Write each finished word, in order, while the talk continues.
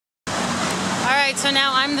Alright, so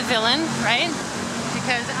now I'm the villain, right?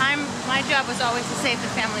 Because my job was always to save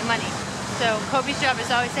the family money. So Kobe's job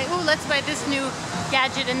is always say, oh, let's buy this new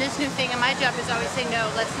gadget and this new thing, and my job is always say,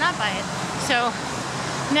 no, let's not buy it. So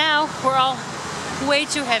now we're all way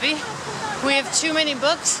too heavy. We have too many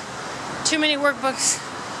books, too many workbooks,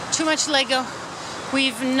 too much Lego.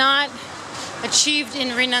 We've not achieved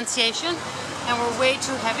in renunciation, and we're way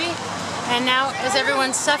too heavy. And now as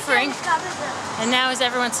everyone's suffering,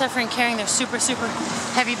 carrying their super, super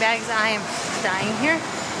heavy bags, I am dying here.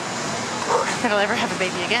 If I'll ever have a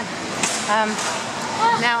baby again.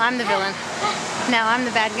 Now I'm the villain. Now I'm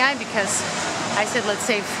the bad guy because I said let's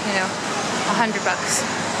save, you know, $100.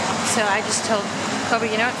 So I just told Kobe,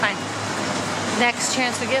 you know what, fine. Next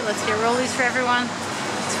chance we get, let's get rollies for everyone.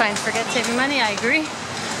 It's fine, forget saving money, I agree.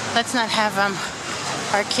 Let's not have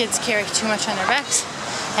our kids carry too much on their backs,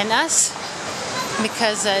 and us,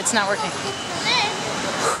 because it's not working.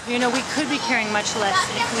 You know, we could be carrying much less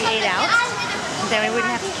if we ate out. Then we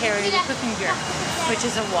wouldn't have to carry the cooking gear, which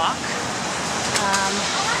is a wok,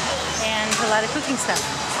 and a lot of cooking stuff.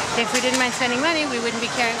 If we didn't mind spending money, we wouldn't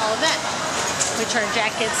be carrying all of that, which are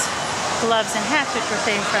jackets, gloves, and hats, which we're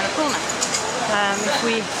saving for on a pool night. If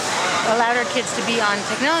we allowed our kids to be on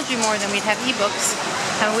technology more, then we'd have e-books,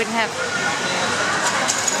 and we wouldn't have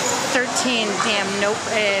 13 damn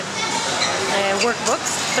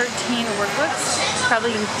workbooks, 13 workbooks,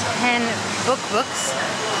 probably 10 books,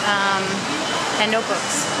 and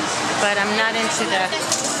notebooks. But I'm not into the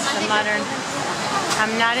modern.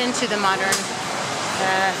 I'm not into the modern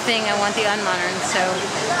thing. I want the unmodern, so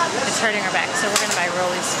it's hurting our back. So we're gonna buy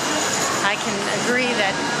rollies. I can agree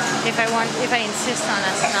that if I insist on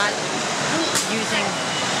us not using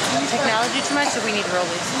technology too much, so we need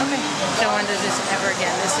rollies. Okay. Don't want to do this ever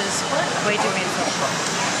again. This is way too painful.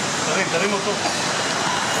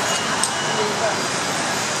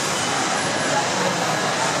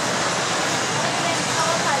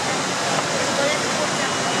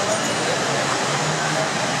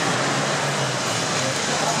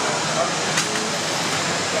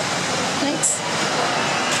 Thanks.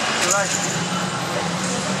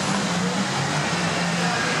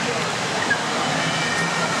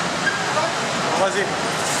 Vas-y.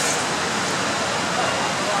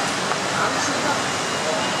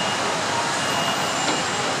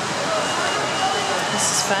 This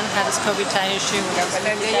is fun. How does Kobe tie his shoe?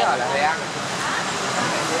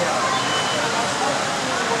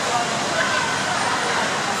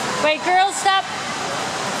 Wait, girls, stop!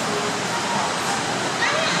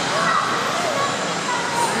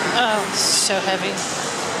 Oh, so heavy.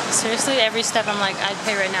 Seriously, every step I'm like, I'd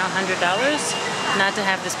pay right now $100 not to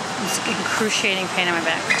have this excruciating pain on my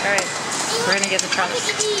back. Alright, we're gonna get the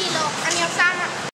trunks.